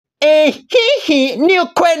Hihi ni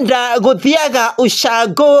ukwenda guthiaga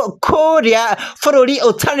Ushago kuria fururi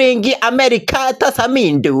utaringi Amerika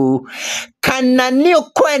tasamindu kana ni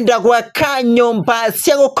ukwenda gwaka nyumba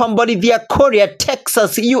cia gukomborithia kuria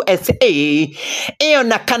Texas USA iyo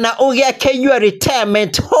na kana ugiake your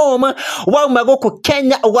retirement home wauma guku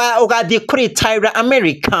Kenya ugathie kuretire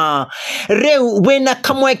America riu wina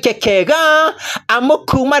kamweke kega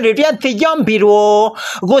amukuma riria thiyombirwo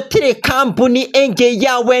gutire kampuni ingi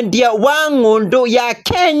ya wendia wa ngundu ya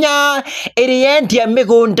Kenya iriendia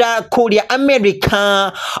migunda kuria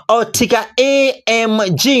America otiga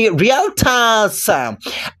AMG Realtors a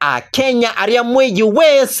Kenya aria mwe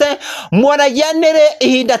US mwarayanire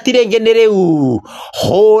ihinda tirengeneriu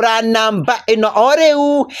hora namba ino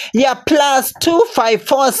oreu ya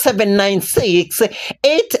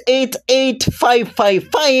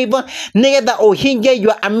 +2547968888555 nigetha uhinge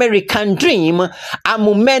your American dream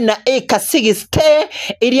amumena eka 60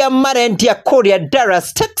 iria marendia kuria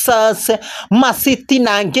Dallas Texas masiti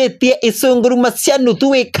na ngetie isunguruma cia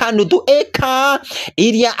nuthu eka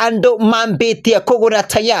iria ando mambetia kugura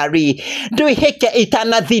tayari ndwiheke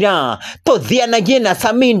itanathira tuthianagie na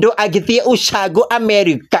Samindo agithie Ushago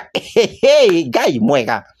America. Hey guy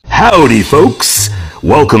mwega. Howdy folks,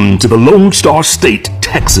 welcome to the Lone Star State,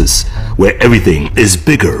 Texas, where everything is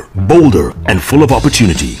bigger, bolder, and full of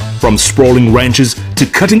opportunity. From sprawling ranches to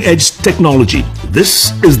cutting-edge technology,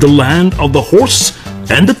 this is the land of the horse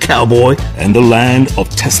and the cowboy and the land of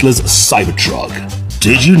Tesla's Cybertruck.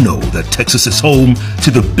 Did you know that Texas is home to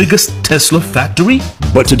the biggest Tesla factory?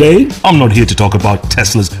 But today, I'm not here to talk about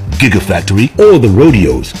Tesla's Gigafactory or the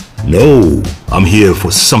rodeos. No, I'm here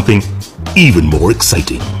for something even more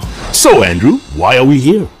exciting. So Andrew, why are we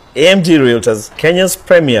here? AMG Realtors, Kenya's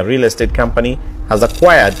premier real estate company, has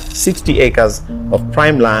acquired 60 acres of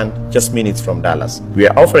prime land just minutes from Dallas. We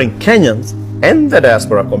are offering Kenyans and the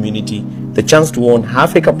diaspora community the chance to own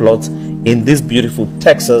half-acre plots in this beautiful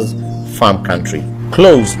Texas farm country,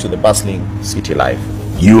 close to the bustling city life.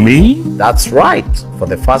 You mean? That's right. For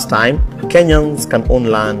the first time, Kenyans can own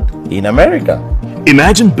land in America.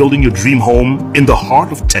 Imagine building your dream home in the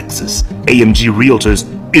heart of Texas. AMG Realtors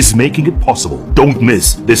is making it possible. Don't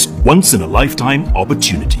miss this once-in-a-lifetime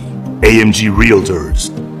opportunity. AMG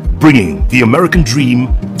Realtors, bringing the American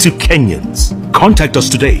dream to Kenyans. Contact us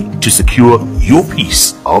today to secure your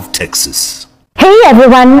piece of Texas. Hey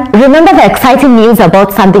everyone, remember the exciting news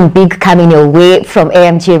about something big coming your way from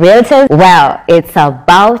AMG Realtors? Well, it's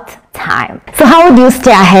about time. So how do you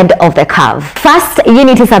stay ahead of the curve? First, you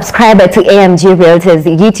need to subscribe to AMG Realtors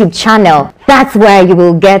YouTube channel. That's where you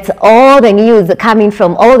will get all the news coming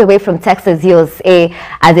from all the way from Texas, USA,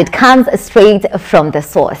 as it comes straight from the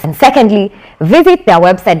source. And secondly, visit their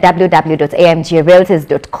website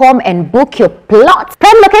www.amgrealtors.com and book your plots.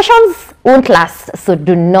 Prime locations won't last, so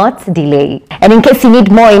do not delay. And in case you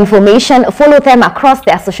need more information, follow them across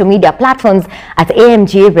their social media platforms at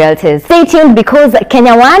AMG Realtors. Stay tuned because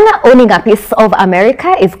Kenya One, owning a piece of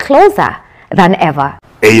America, is closer than ever.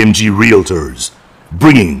 AMG Realtors,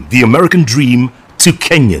 bringing the American dream to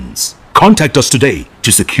Kenyans. Contact us today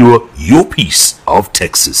to secure your piece of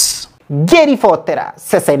Texas. Geri fotera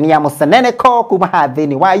sasa ni amusanene ko kuma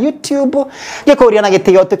hathini wa YouTube gikuria na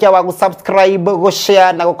gitiyo tukia wa subscribe go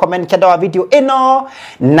share na go comment kada wa video ino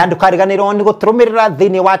na ndukariganirwo ni guturumirira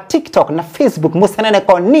thini wa TikTok na Facebook musanene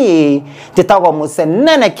ko ni titago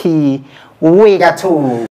musanene ki wega tu.